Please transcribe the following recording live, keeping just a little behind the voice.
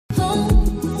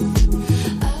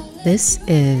This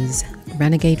is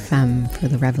Renegade Femme for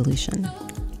the Revolution.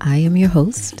 I am your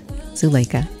host,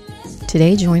 Zuleika.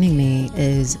 Today joining me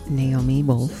is Naomi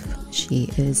Wolf.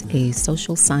 She is a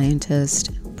social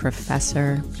scientist,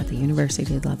 professor at the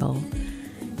university level,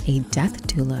 a death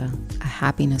doula, a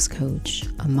happiness coach,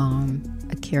 a mom,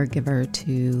 a caregiver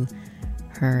to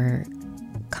her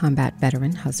combat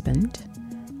veteran husband,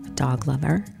 a dog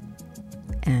lover,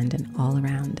 and an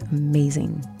all-around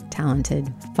amazing,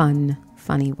 talented, funny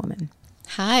woman.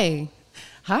 Hi.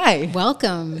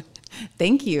 Welcome.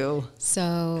 Thank you.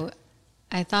 So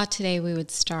I thought today we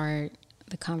would start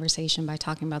the conversation by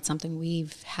talking about something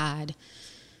we've had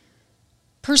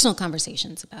personal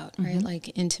conversations about, right?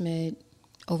 Like intimate,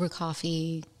 over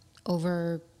coffee,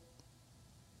 over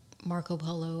Marco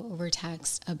Polo, over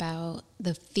text, about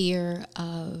the fear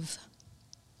of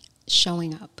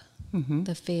showing up,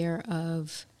 the fear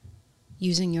of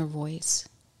using your voice,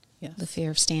 the fear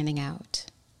of standing out,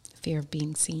 the fear of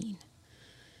being seen,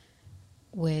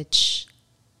 which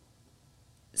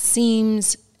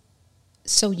seems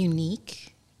so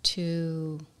unique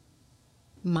to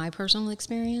my personal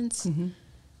experience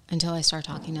until I start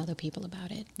talking to other people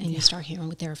about it, and you start hearing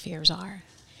what their fears are.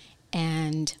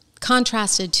 And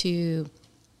contrast that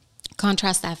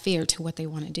fear to what they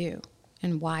want to do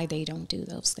and why they don't do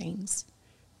those things,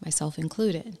 myself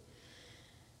included.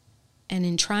 And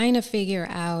in trying to figure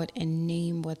out and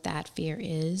name what that fear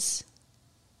is,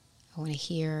 I want to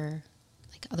hear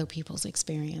like other people's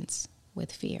experience with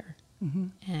fear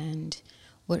and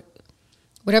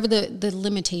whatever the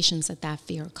limitations that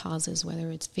fear causes,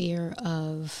 whether it's fear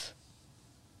of,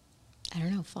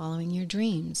 following your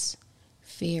dreams,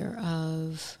 fear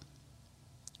of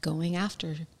going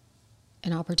after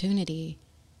an opportunity,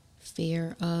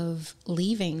 fear of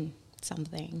leaving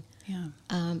something,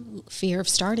 fear of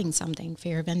starting something,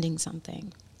 fear of ending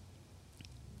something.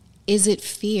 Is it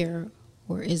fear,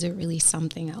 or is it really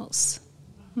something else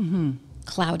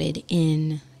clouded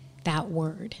in that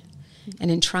word? And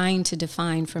in trying to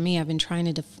define, for me, I've been trying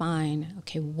to define,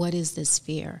 okay, what is this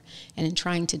fear? And in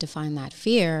trying to define that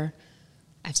fear,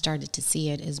 I've started to see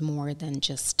it as more than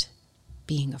just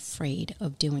being afraid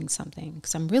of doing something.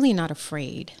 Because I'm really not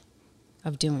afraid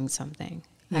of doing something.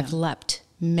 Yeah. I've leapt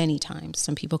many times.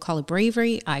 Some people call it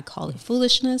bravery. I call it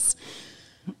foolishness.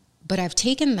 But I've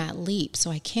taken that leap,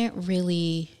 so I can't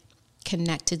really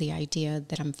connect to the idea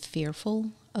that I'm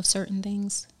fearful of certain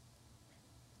things,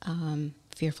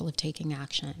 fearful of taking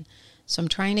action. So I'm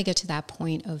trying to get to that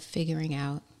point of figuring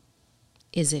out,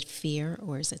 is it fear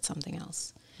or is it something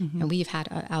else? And we've had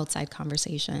outside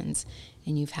conversations,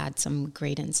 and you've had some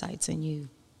great insights, and you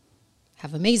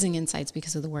have amazing insights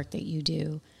because of the work that you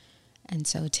do. And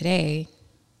so today,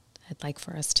 I'd like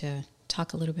for us to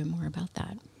talk a little bit more about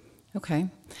that. Okay.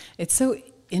 It's so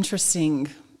interesting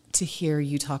to hear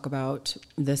you talk about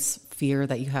this fear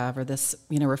that you have, or this,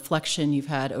 reflection you've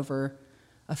had over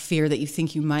a fear that you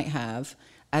think you might have.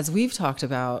 As we've talked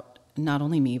about, not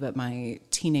only me, but my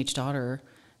teenage daughter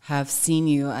have seen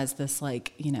you as this,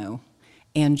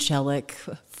 angelic,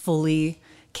 fully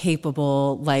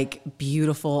capable,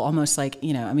 beautiful, almost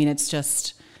it's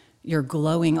just, you're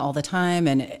glowing all the time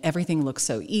and everything looks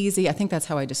so easy. I think that's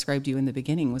how I described you in the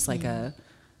beginning, was like a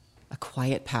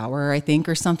quiet power, I think,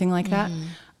 or something like that.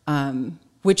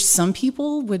 Which some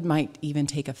people might even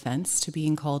take offense to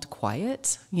being called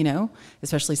quiet,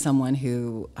 especially someone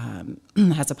who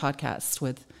has a podcast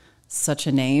with such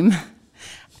a name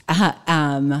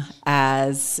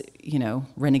as,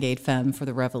 Renegade Femme for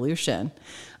the Revolution.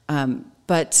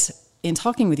 But in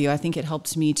talking with you, I think it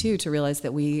helped me too to realize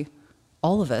that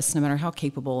all of us, no matter how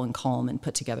capable and calm and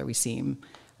put together we seem,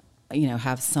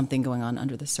 have something going on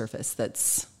under the surface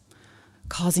that's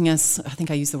causing us, I think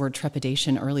I used the word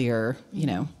trepidation earlier,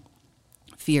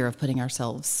 fear of putting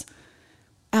ourselves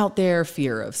out there,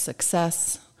 fear of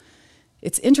success.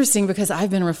 It's interesting because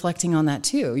I've been reflecting on that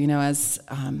too, as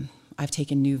I've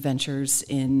taken new ventures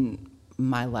in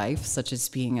my life, such as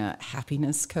being a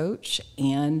happiness coach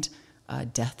and a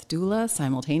death doula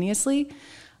simultaneously.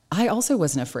 I also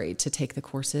wasn't afraid to take the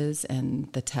courses and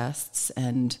the tests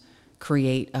and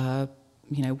create a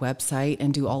website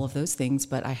and do all of those things,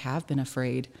 but I have been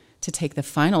afraid to take the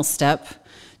final step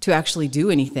to actually do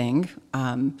anything.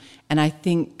 And I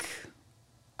think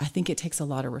it takes a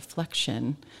lot of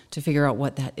reflection to figure out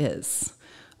what that is.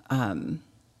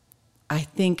 I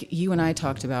think you and I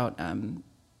talked about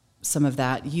some of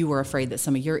that. You were afraid that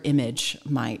some of your image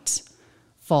might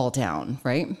fall down,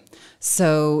 right?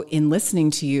 So in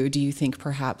listening to you, do you think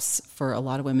perhaps for a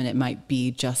lot of women it might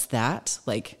be just that,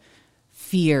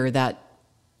 fear that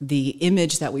the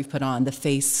image that we've put on, the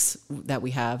face that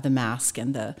we have, the mask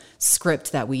and the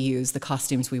script that we use, the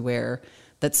costumes we wear,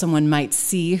 that someone might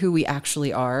see who we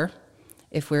actually are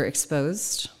if we're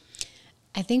exposed?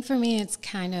 I think for me, it's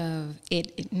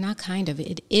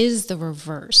it is the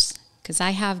reverse. Because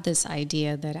I have this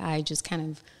idea that I just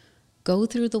kind of go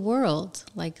through the world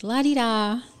like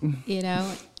la-di-da, you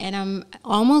know, and I'm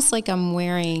almost like I'm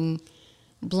wearing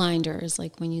blinders,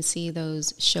 like when you see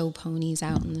those show ponies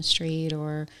out in the street,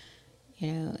 or,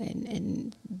 you know,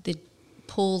 and they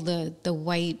pull the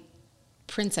white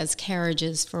princess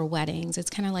carriages for weddings. It's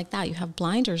kind of like that. You have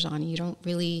blinders on. You don't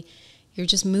really, you're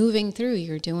just moving through.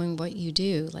 You're doing what you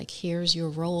do. Like, here's your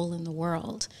role in the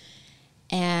world.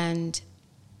 And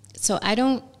so I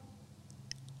don't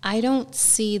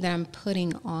see that I'm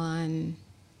putting on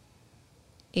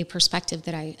a perspective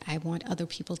that I want other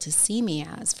people to see me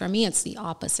as. For me, it's the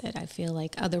opposite. I feel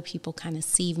like other people kind of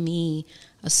see me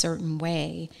a certain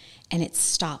way, and it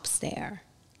stops there.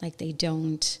 Like they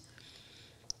don't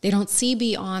see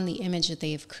beyond the image that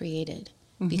they have created.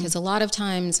 Mm-hmm. Because a lot of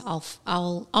times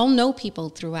I'll know people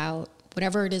throughout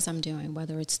whatever it is I'm doing,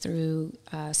 whether it's through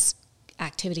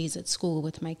activities at school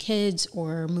with my kids,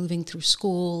 or moving through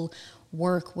school,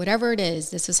 work, whatever it is.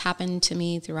 This has happened to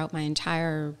me throughout my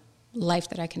entire life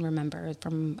that I can remember,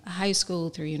 from high school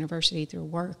through university, through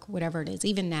work, whatever it is,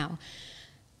 even now.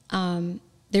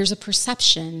 There's a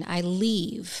perception. I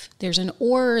leave. There's an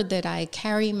aura that I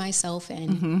carry myself in.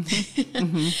 Mm-hmm.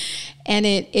 Mm-hmm. And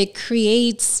it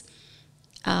creates,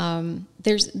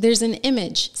 there's an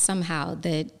image somehow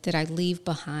that I leave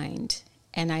behind.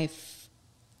 And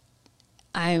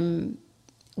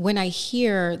when I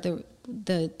hear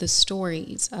the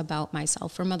stories about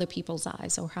myself from other people's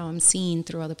eyes, or how I'm seen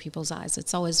through other people's eyes,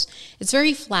 it's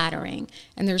very flattering.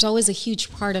 And there's always a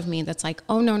huge part of me that's like,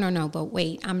 oh, no, but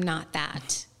wait, I'm not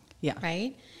that. Yeah.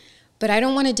 Right? But I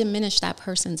don't want to diminish that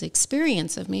person's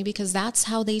experience of me, because that's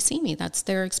how they see me. That's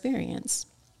their experience.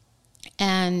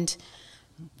 And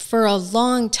for a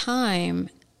long time,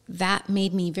 that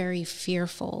made me very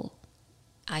fearful.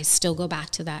 I still go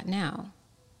back to that now.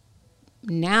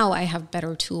 Now I have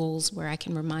better tools where I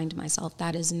can remind myself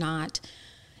it's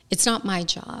not my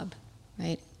job,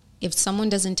 right? If someone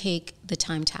doesn't take the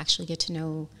time to actually get to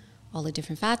know all the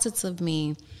different facets of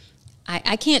me,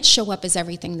 I can't show up as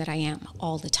everything that I am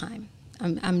all the time.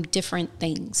 I'm different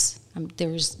things.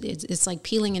 It's like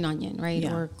peeling an onion, right?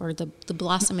 Yeah. Or the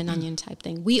blossom and onion type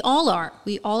thing. We all are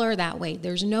that way.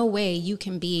 There's no way you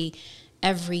can be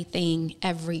everything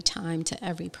every time to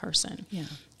every person. Yeah.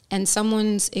 And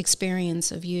someone's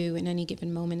experience of you in any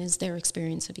given moment is their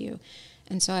experience of you.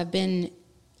 And so I've been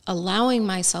allowing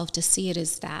myself to see it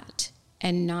as that,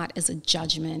 and not as a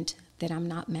judgment that I'm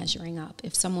not measuring up.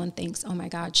 If someone thinks, oh my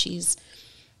God, she's,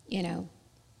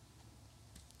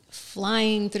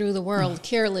 flying through the world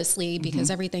carelessly because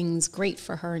everything's great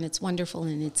for her and it's wonderful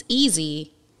and it's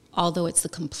easy, although it's the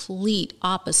complete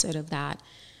opposite of that,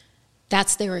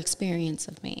 that's their experience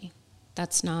of me.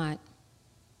 That's not...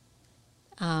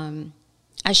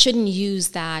 I shouldn't use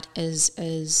that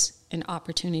as an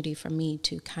opportunity for me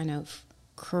to kind of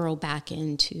curl back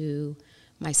into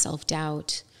my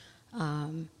self-doubt,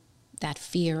 that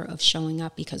fear of showing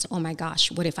up because, oh my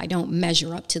gosh, what if I don't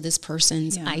measure up to this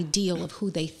person's ideal of who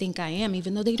they think I am,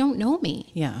 even though they don't know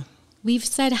me? Yeah. We've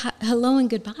said hello and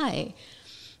goodbye,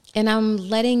 and I'm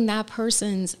letting that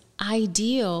person's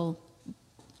ideal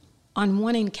on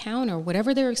one encounter,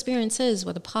 whatever their experience is,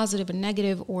 whether positive or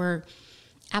negative or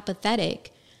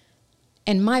apathetic,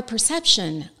 and my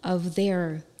perception of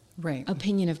their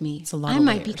opinion of me, I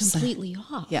might be completely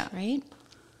off, right?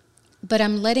 But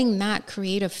I'm letting that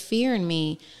create a fear in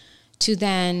me to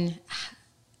then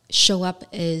show up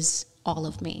as all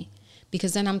of me.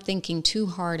 Because then I'm thinking too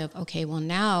hard of, okay, well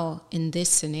now in this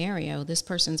scenario, this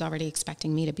person's already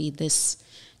expecting me to be this,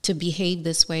 to behave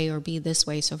this way or be this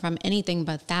way. So if I'm anything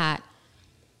but that,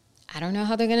 I don't know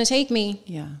how they're going to take me.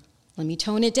 Yeah. Let me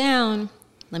tone it down.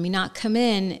 Let me not come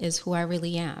in as who I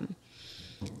really am.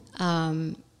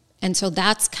 And so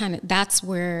that's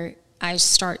where I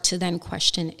start to then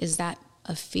question, is that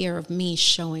a fear of me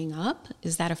showing up?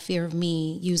 Is that a fear of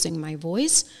me using my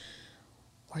voice?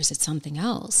 Or is it something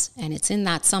else? And it's in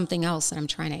that something else that I'm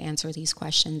trying to answer these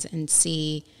questions and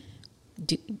see,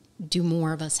 do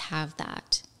more of us have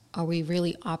that? Are we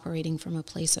really operating from a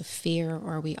place of fear,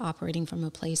 or are we operating from a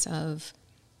place of,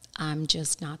 I'm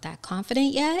just not that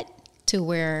confident yet, to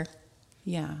where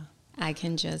I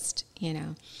can just,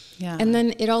 Yeah. And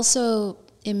then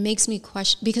it makes me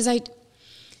question, because I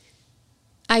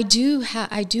do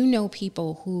know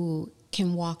people who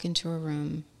can walk into a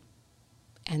room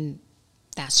and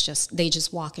they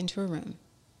just walk into a room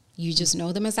You just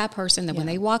know them as that person that when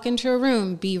they walk into a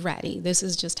room, be ready. This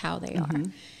is just how they are.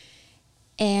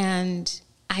 And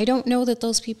I don't know that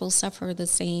those people suffer the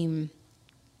same,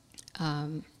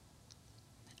 I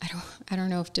don't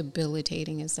know if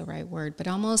debilitating is the right word, but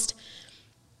almost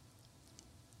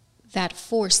that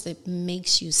force that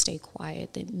makes you stay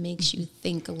quiet, that makes you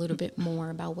think a little bit more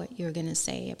about what you're going to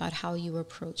say, about how you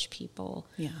approach people.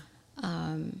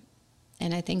 And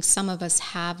I think some of us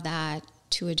have that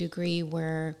to a degree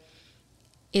where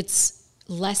it's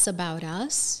less about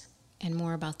us and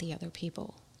more about the other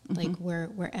people. Like we're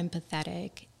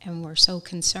empathetic and we're so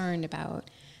concerned about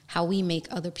how we make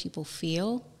other people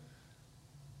feel,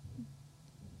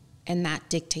 and that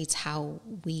dictates how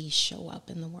we show up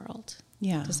in the world.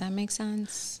 Does that make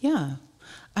sense?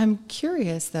 I'm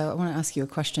curious, though. I want to ask you a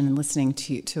question. And listening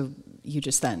to you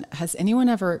just then, has anyone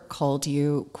ever called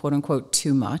you "quote unquote"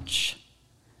 too much?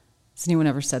 Has anyone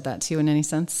ever said that to you in any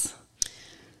sense?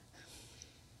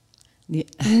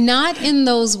 Not in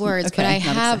those words, Okay, but I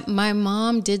have. My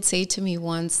mom did say to me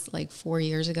once, like 4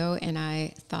 years ago, and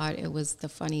I thought it was the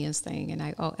funniest thing. And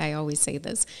I always say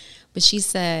this, but she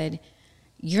said,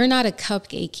 "You're not a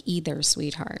cupcake either,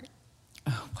 sweetheart."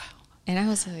 Oh, wow. And I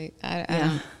was like,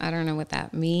 I don't know what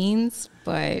that means,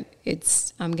 but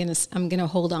I'm gonna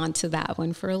hold on to that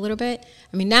one for a little bit.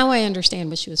 I mean, now I understand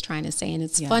what she was trying to say, and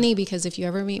it's funny because if you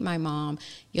ever meet my mom,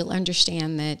 you'll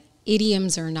understand that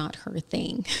idioms are not her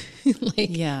thing.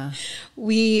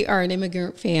 We are an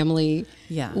immigrant family.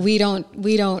 We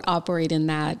don't operate in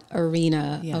that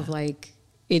arena of like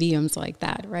idioms like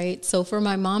that, right? So for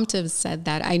my mom to have said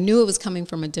that, I knew it was coming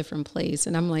from a different place,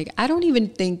 and I'm like, I don't even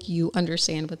think you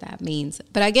understand what that means.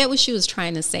 But I get what she was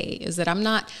trying to say, is that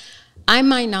I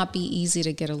might not be easy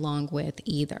to get along with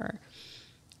either.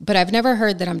 But I've never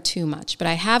heard that I'm too much, but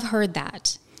I have heard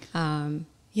that.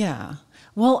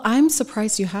 Well, I'm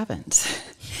surprised you haven't,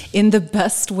 in the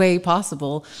best way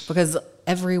possible, because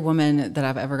every woman that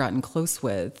I've ever gotten close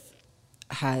with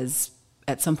has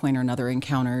at some point or another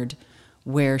encountered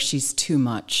where she's too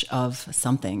much of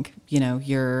something. You know,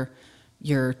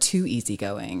 you're too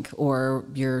easygoing, or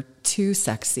you're too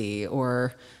sexy,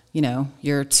 or, you know,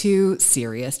 you're too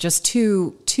serious, just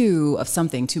too of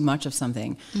something, too much of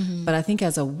something. But I think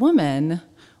as a woman,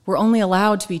 we're only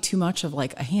allowed to be too much of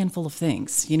like a handful of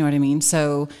things. You know what I mean?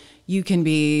 So you can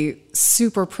be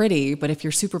super pretty, but if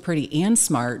you're super pretty and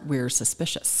smart, we're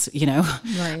suspicious, you know?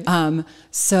 Right.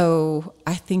 So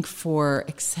I think for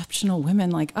exceptional women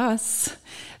like us,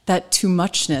 that too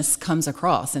muchness comes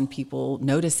across and people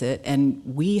notice it. And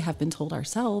we have been told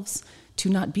ourselves to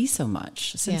not be so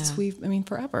much since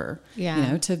forever. You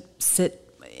know, to sit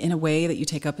in a way that you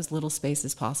take up as little space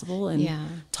as possible and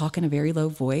talk in a very low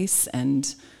voice,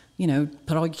 and, you know,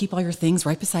 keep all your things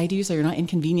right beside you so you're not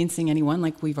inconveniencing anyone,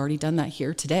 like we've already done that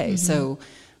here today. So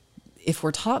if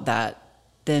we're taught that,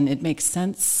 then it makes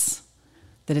sense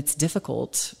that it's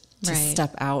difficult to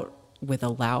step out with a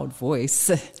loud voice.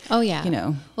 You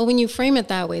know. Well, when you frame it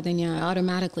that way, then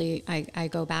automatically I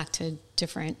go back to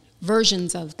different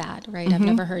versions of that, right? I've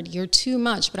never heard "you're too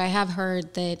much," but I have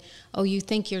heard that, you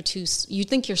think you're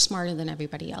smarter than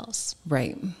everybody else.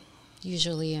 Right.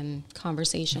 Usually in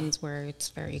conversations where it's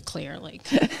very clear, like,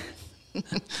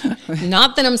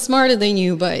 not that I'm smarter than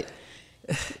you, but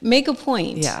make a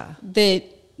point. That,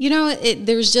 you know,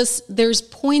 there's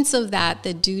points of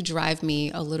that do drive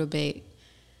me a little bit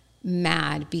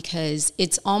mad, because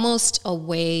it's almost a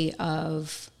way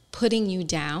of putting you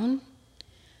down,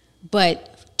 but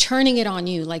turning it on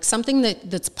you, like something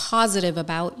that's positive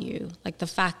about you, like the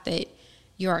fact that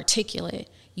you're articulate,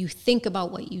 you think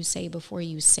about what you say before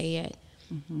you say it.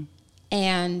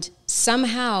 And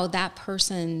somehow that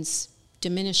person's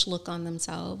diminished look on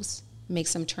themselves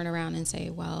makes them turn around and say,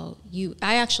 well,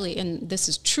 I actually, and this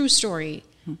is true story,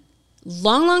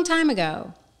 long time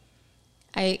ago,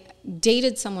 I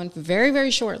dated someone very,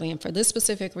 very shortly, and for this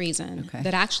specific reason,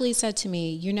 that actually said to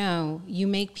me, you know, you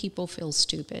make people feel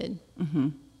stupid.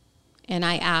 And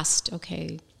I asked,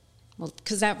 okay, well,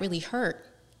 because that really hurt,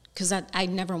 because I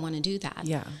never want to do that.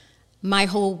 My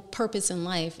whole purpose in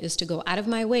life is to go out of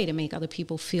my way to make other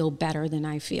people feel better than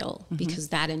I feel, because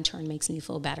that in turn makes me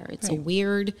feel better. It's a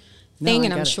weird thing,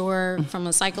 and I'm sure from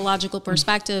a psychological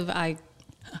perspective,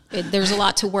 there's a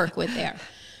lot to work with there.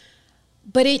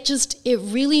 But it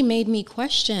really made me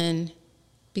question,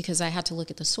 because I had to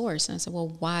look at the source, and I said,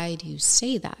 well, why do you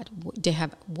say that?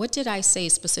 What did I say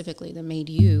specifically that made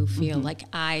you feel like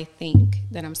I think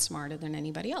that I'm smarter than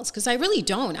anybody else? Because I really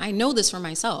don't. I know this for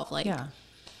myself.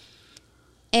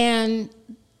 And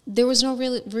there was no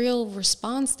real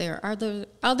response there,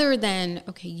 other than,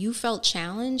 okay, you felt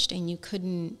challenged and you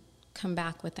couldn't come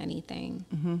back with anything.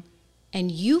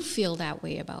 and you feel that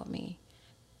way about me.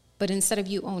 But instead of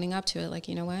you owning up to it, like,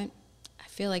 you know what? I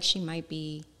feel like she might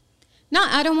be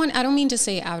I don't mean to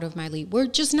say out of my league. We're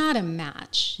just not a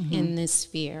match in this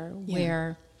sphere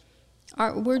where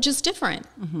we're just different.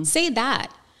 Say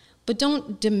that, but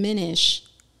don't diminish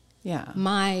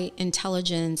my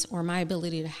intelligence or my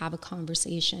ability to have a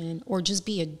conversation or just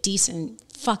be a decent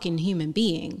fucking human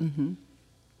being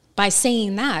by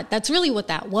saying that. That's really what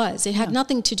that was. It had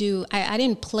nothing to do, I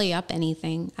didn't play up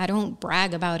anything. I don't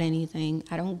brag about anything.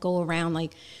 I don't go around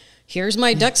like, here's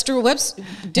my Dexter Webster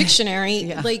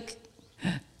dictionary. Like,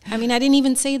 I mean, I didn't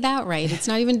even say that right. It's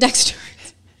not even Dexter.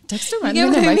 Dexter, you get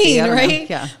what I mean, right?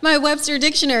 Yeah. My Webster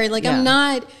dictionary. Like,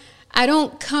 I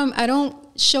don't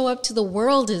show up to the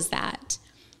world as that.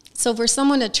 So for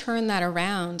someone to turn that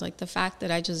around, like the fact that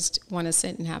I just want to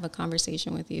sit and have a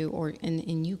conversation with you,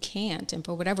 and you can't, and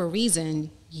for whatever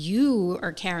reason, you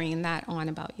are carrying that on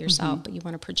about yourself, but you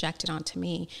want to project it onto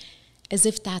me, as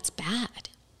if that's bad.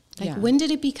 Like, when did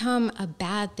it become a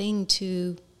bad thing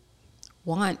to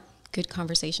want good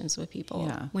conversations with people?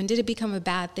 When did it become a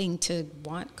bad thing to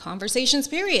want conversations,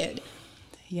 period?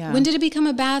 When did it become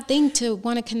a bad thing to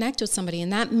want to connect with somebody?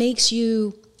 And that makes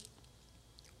you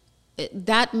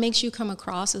come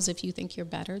across as if you think you're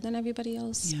better than everybody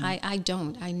else. I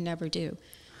don't. I never do.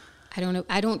 I don't know.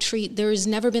 There's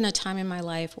never been a time in my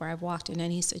life where I've walked in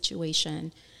any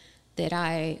situation that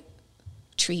I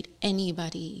treat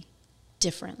anybody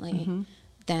differently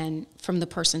than from the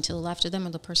person to the left of them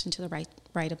or the person to the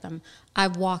right of them.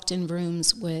 I've walked in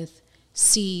rooms with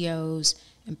CEOs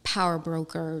and power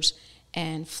brokers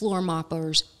and floor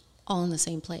moppers all in the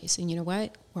same place. And you know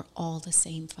what? We're all the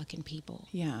same fucking people.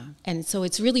 Yeah. And so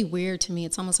it's really weird to me.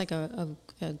 It's almost like a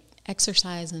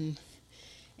exercise in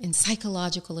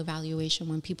psychological evaluation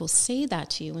when people say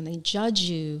that to you, when they judge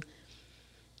you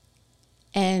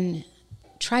and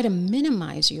try to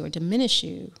minimize you or diminish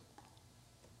you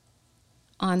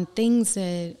on things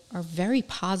that are very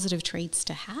positive traits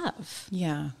to have.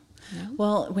 Yeah. You know?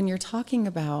 Well, when you're talking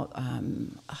about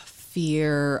a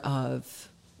fear of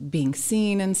being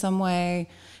seen in some way,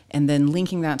 and then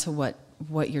linking that to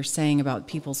what you're saying about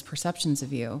people's perceptions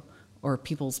of you or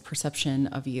people's perception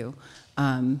of you,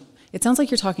 it sounds like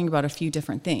you're talking about a few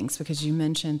different things, because you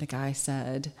mentioned the guy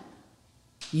said,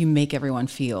 you make everyone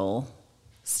feel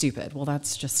stupid. Well,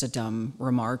 that's just a dumb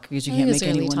remark, because you can't make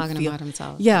anyone feel... He was really talking about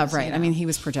himself. Yeah, right. You know. I mean, he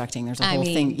was projecting. There's a whole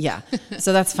thing. Yeah.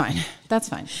 So that's fine. That's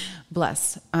fine.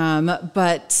 Bless.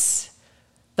 But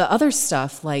the other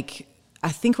stuff, like, I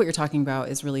think what you're talking about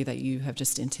is really that you have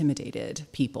just intimidated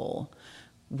people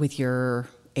with your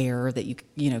air that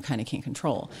you know, kind of can't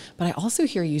control. But I also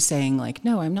hear you saying, like,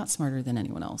 no, I'm not smarter than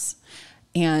anyone else.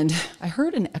 And I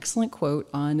heard an excellent quote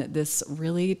on this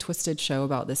really twisted show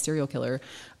about this serial killer.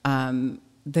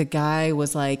 The guy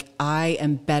was like, I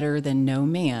am better than no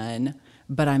man,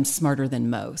 but I'm smarter than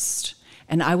most.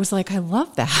 And I was like, I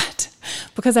love that,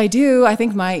 because I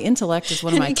think my intellect is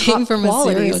one of my top from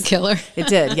qualities. A serial killer. It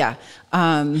did, yeah.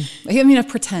 I mean, a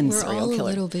pretend serial killer. We're all a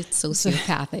little bit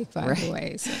sociopathic, by the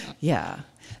way. So. Yeah.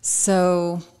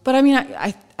 So, but I mean,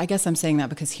 I guess I'm saying that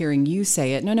because hearing you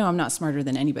say it, no, I'm not smarter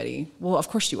than anybody. Well, of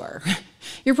course you are.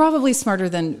 You're probably smarter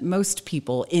than most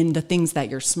people in the things that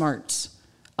you're smart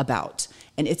about.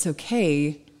 And it's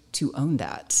okay to own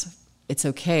that. It's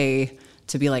okay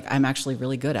to be like, I'm actually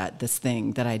really good at this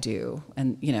thing that I do.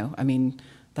 And, you know, I mean,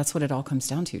 that's what it all comes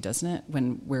down to, doesn't it?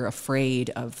 When we're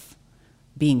afraid of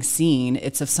being seen,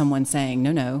 it's of someone saying,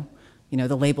 no, you know,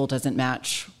 the label doesn't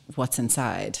match what's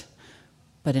inside.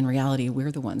 But in reality,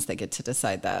 we're the ones that get to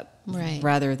decide that, right,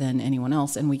 rather than anyone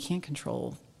else. And you can't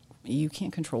control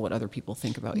what other people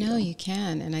think about you. No, you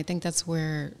can. And I think that's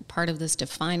where part of this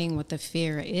defining what the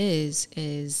fear is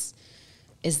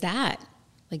that,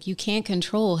 like, you can't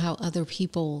control how other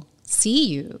people see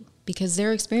you, because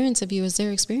their experience of you is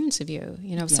their experience of you.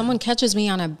 You know, if someone catches me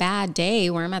on a bad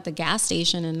day where I'm at the gas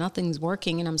station and nothing's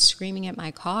working and I'm screaming at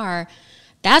my car,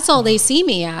 that's all they see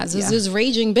me as, is this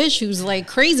raging bitch who's like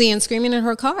crazy and screaming in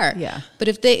her car. Yeah. But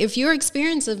if your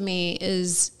experience of me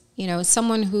is, you know,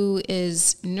 someone who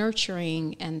is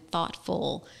nurturing and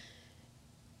thoughtful,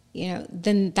 you know,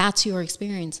 then that's your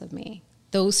experience of me.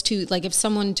 Those two, like, if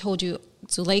someone told you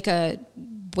Zuleika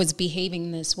was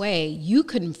behaving this way, you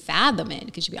couldn't fathom it,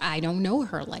 because you'd be, I don't know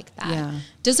her like that. Yeah.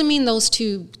 Doesn't mean those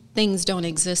two things don't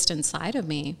exist inside of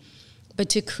me, but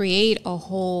to create a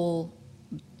whole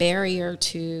barrier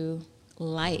to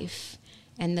life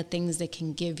and the things that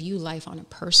can give you life on a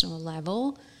personal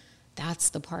level, that's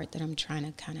the part that I'm trying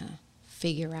to kind of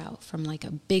figure out from, like,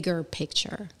 a bigger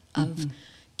picture of,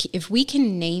 if we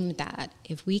can name that,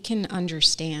 if we can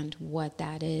understand what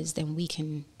that is, then we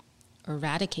can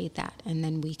eradicate that, and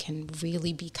then we can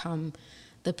really become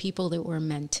the people that we're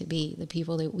meant to be, the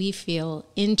people that we feel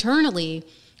internally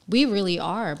we really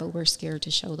are, but we're scared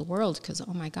to show the world because,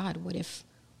 oh my God, what if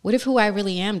who I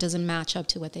really am doesn't match up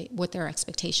to what their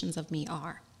expectations of me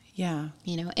are? Yeah.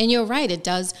 You know, and you're right,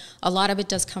 a lot of it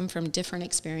does come from different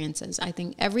experiences. I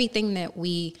think everything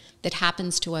that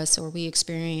happens to us or we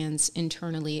experience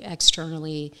internally,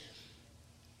 externally,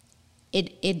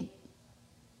 it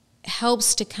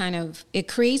helps to it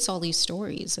creates all these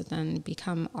stories that then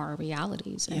become our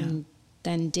realities and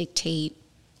then dictate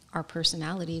our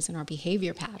personalities and our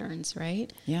behavior patterns,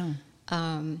 right? Yeah.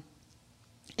 And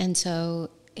so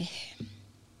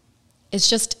it's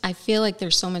just, I feel like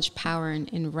there's so much power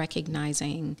in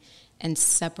recognizing and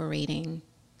separating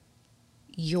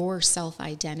your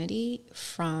self-identity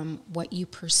from what you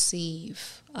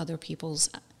perceive other people's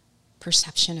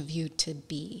perception of you to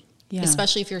be. Yeah.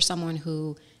 Especially if you're someone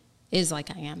who is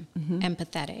like I am,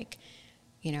 empathetic,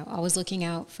 you know, always looking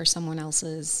out for someone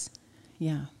else's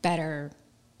better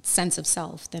sense of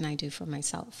self than I do for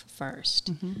myself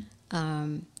first.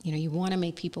 You know, you want to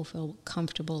make people feel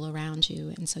comfortable around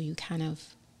you, and so you kind of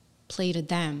play to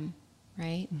them,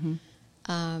 right?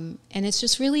 And it's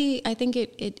just really, I think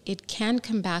it can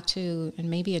come back to, and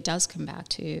maybe it does come back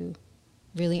to,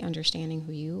 really understanding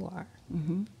who you are.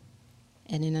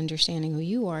 And in understanding who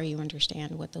you are, you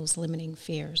understand what those limiting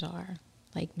fears are.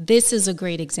 Like, this is a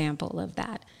great example of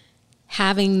that.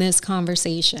 Having this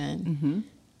conversation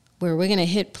where we're going to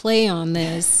hit play on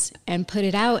this and put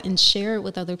it out and share it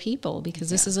with other people, because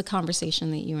this is a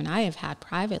conversation that you and I have had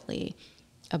privately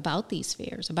about these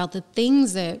fears, about the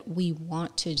things that we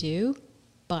want to do,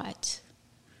 but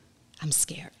I'm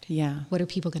scared. Yeah. What are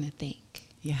people going to think?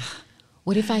 Yeah.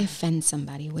 What if I offend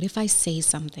somebody? What if I say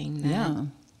something that,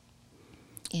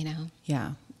 you know?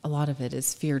 Yeah. A lot of it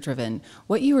is fear-driven.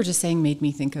 What you were just saying made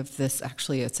me think of this.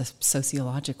 Actually, it's a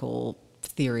sociological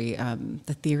theory,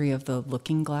 the theory of the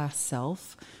looking glass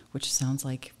self, which sounds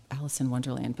like Alice in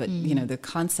Wonderland. But, you know, the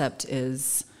concept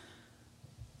is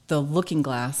the looking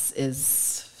glass is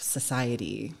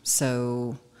society.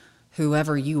 So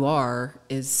whoever you are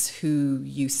is who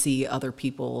you see other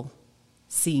people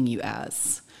seeing you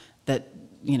as. That,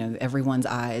 you know, everyone's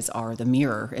eyes are the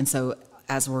mirror. And so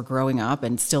as we're growing up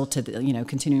and still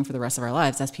continuing for the rest of our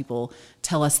lives, as people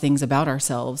tell us things about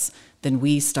ourselves, then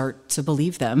we start to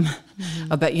believe them.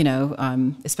 But, you know,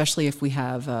 especially if we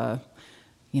have, kind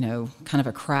of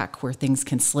a crack where things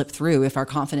can slip through. If our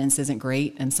confidence isn't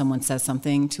great and someone says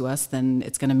something to us, then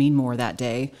it's going to mean more that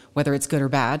day, whether it's good or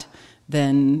bad,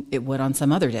 than it would on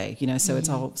some other day, you know? So it's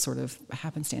all sort of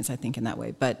happenstance, I think, in that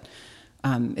way. But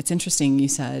it's interesting, you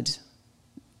said,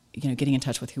 you know, getting in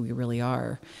touch with who we really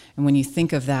are. And when you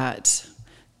think of that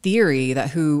theory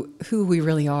that who we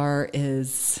really are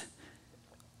is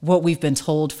what we've been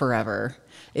told forever,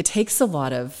 it takes a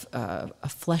lot of a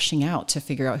fleshing out to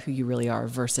figure out who you really are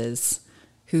versus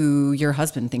who your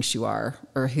husband thinks you are,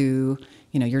 or who,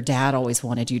 you know, your dad always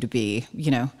wanted you to be,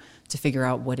 you know, to figure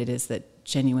out what it is that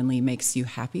genuinely makes you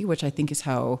happy, which I think is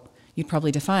how you'd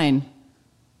probably define.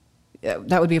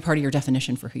 That would be a part of your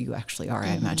definition for who you actually are, I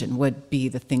imagine, would be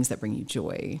the things that bring you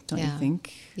joy, don't you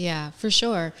think? Yeah, for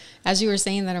sure. As you were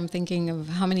saying that, I'm thinking of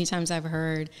how many times I've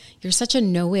heard, you're such a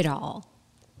know-it-all.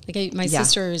 Like my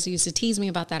sisters used to tease me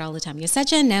about that all the time. You're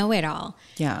such a know-it-all.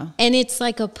 Yeah. And it's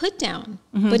like a put down.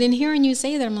 But in hearing you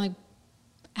say that, I'm like,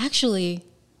 actually,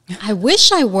 I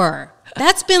wish I were.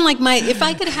 That's been like if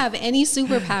I could have any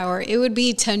superpower, it would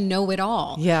be to know it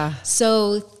all. Yeah.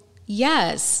 So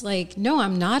yes, like, no,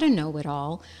 I'm not a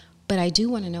know-it-all, but I do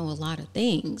want to know a lot of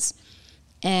things.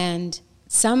 And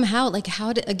somehow, like, how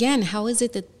is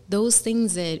it that those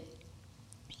things that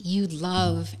you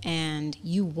love and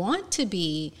you want to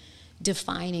be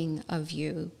defining of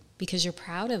you because you're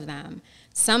proud of them,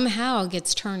 somehow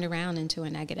gets turned around into a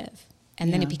negative?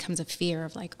 And then it becomes a fear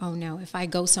of like, oh no, if I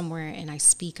go somewhere and I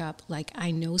speak up, like I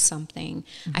know something,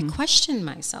 I question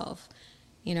myself.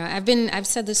 You know, I've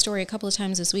said this story a couple of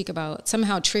times this week about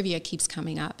somehow trivia keeps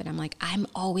coming up, and I'm like, I'm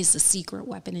always the secret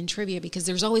weapon in trivia because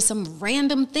there's always some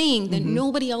random thing that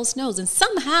nobody else knows, and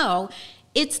somehow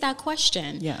it's that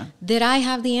question that I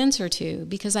have the answer to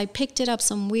because I picked it up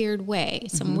some weird way,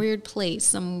 some weird place,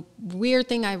 some weird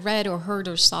thing I read or heard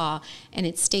or saw, and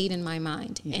it stayed in my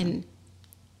mind. And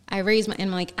I raised and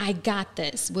I'm like, I got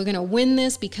this. We're gonna win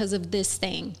this because of this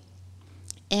thing,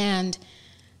 and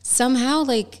somehow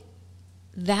like.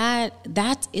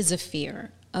 That is a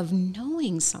fear of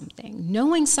knowing something.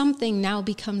 Knowing something now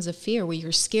becomes a fear where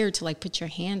you're scared to like put your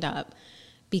hand up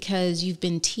because you've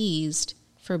been teased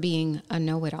for being a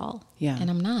know-it-all. Yeah. And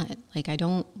I'm not. Like, I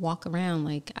don't walk around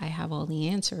like I have all the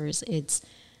answers. It's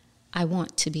I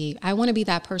want to be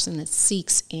that person that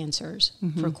seeks answers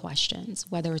for questions,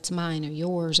 whether it's mine or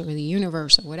yours or the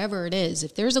universe or whatever it is.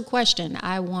 If there's a question,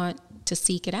 I want to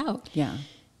seek it out. Yeah.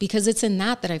 Because it's in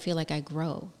that I feel like I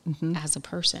grow as a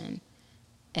person.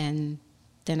 And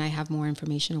then I have more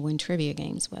information to win trivia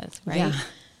games with, right? Yeah.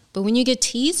 But when you get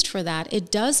teased for that,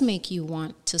 it does make you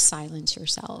want to silence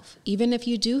yourself. Even if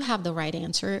you do have the right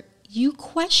answer, you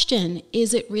question,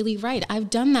 is it really right? I've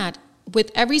done that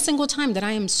with every single time that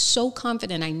I am so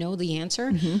confident I know the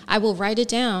answer. I will write it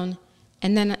down,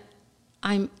 and then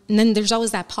there's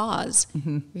always that pause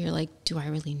where you're like, do I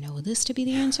really know this to be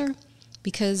the answer?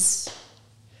 Because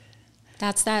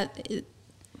that's that.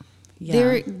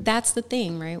 That's the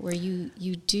thing, right? Where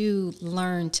you do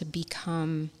learn to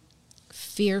become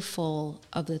fearful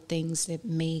of the things that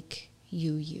make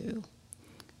you.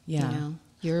 Yeah. You know,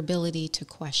 your ability to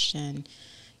question,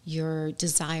 your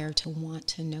desire to want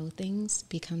to know things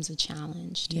becomes a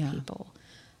challenge to people.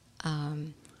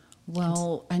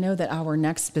 Well, I know that our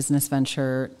next business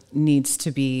venture needs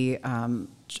to be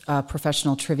a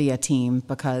professional trivia team,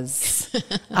 because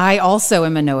I also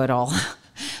am a know-it-all.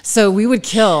 So we would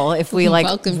kill if we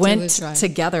went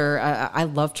together. I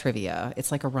love trivia.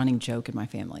 It's like a running joke in my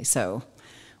family. So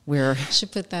I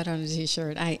should put that on a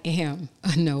t-shirt. I am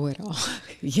a know-it-all.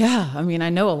 Yeah. I mean, I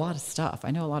know a lot of stuff.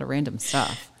 I know a lot of random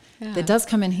stuff. That does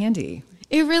come in handy.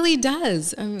 It really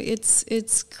does.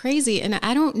 It's crazy. And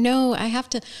I don't know. I have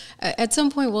to, at some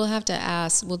point we'll have to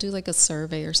ask, we'll do like a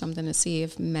survey or something to see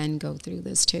if men go through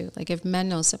this too. Like if men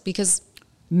know stuff, because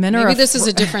maybe this is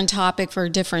a different topic for a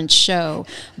different show,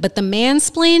 but the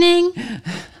mansplaining.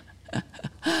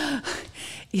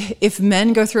 If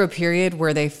men go through a period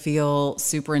where they feel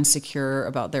super insecure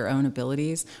about their own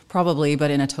abilities, probably, but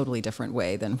in a totally different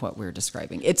way than what we're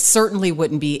describing. It certainly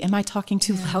wouldn't be, am I talking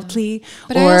too loudly?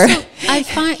 But I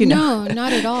find, no,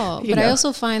 not at all. But I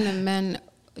also find that men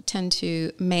tend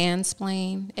to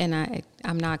mansplain, and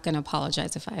I'm not going to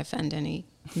apologize if I offend any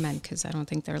men, because I don't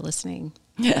think they're listening.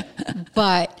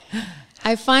 But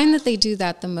I find that they do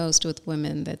that the most with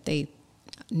women, that they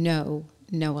know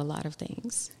a lot of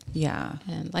things. Yeah.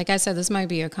 And like I said, this might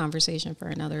be a conversation for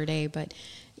another day, but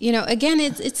again,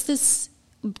 it's this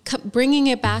bringing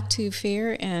it back to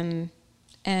fear and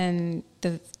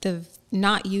the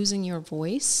not using your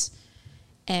voice,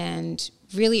 and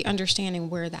really understanding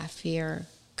where that fear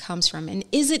comes from. And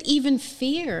is it even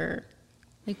fear?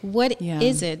 Like, what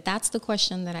is it? That's the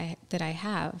question that I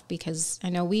have, because I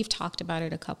know we've talked about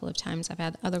it a couple of times. I've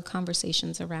had other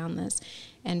conversations around this.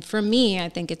 And for me, I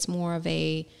think it's more of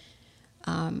I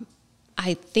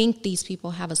think these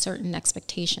people have a certain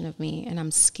expectation of me, and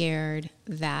I'm scared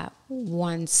that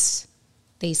once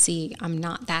they see I'm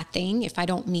not that thing, if I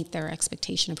don't meet their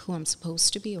expectation of who I'm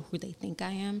supposed to be or who they think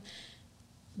I am,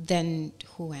 then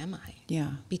who am I?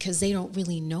 Yeah. Because they don't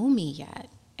really know me yet.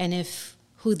 And if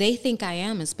who they think I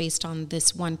am is based on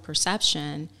this one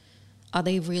perception, are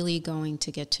they really going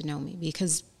to get to know me?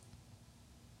 Because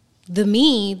the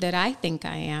me that I think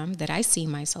I am, that I see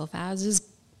myself as, is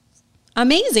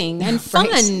amazing and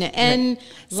fun and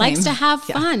likes to have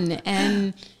fun.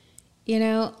 And,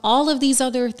 all of these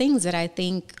other things that I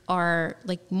think are,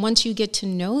 like, once you get to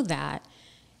know that,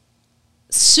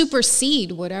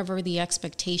 supersede whatever the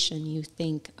expectation you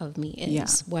think of me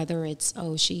is. Whether it's,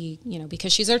 she,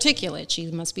 because she's articulate, she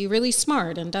must be really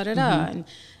smart and da-da-da. And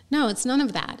no, it's none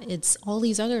of that. It's all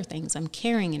these other things. I'm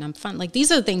caring and I'm fun. Like, these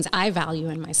are the things I value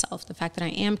in myself. The fact that I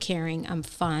am caring, I'm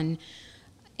fun,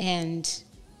 and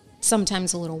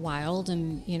sometimes a little wild,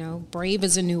 and, brave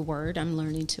is a new word I'm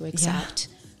learning to accept.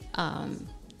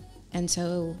 And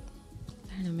so,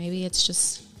 I don't know, maybe it's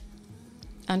just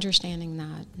understanding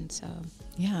that. And so,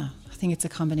 yeah, I think it's a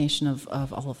combination of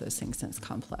all of those things, and it's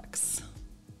complex.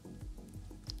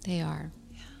 They are.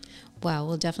 Yeah. Well,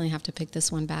 we'll definitely have to pick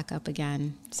this one back up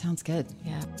again. Sounds good.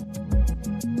 Yeah.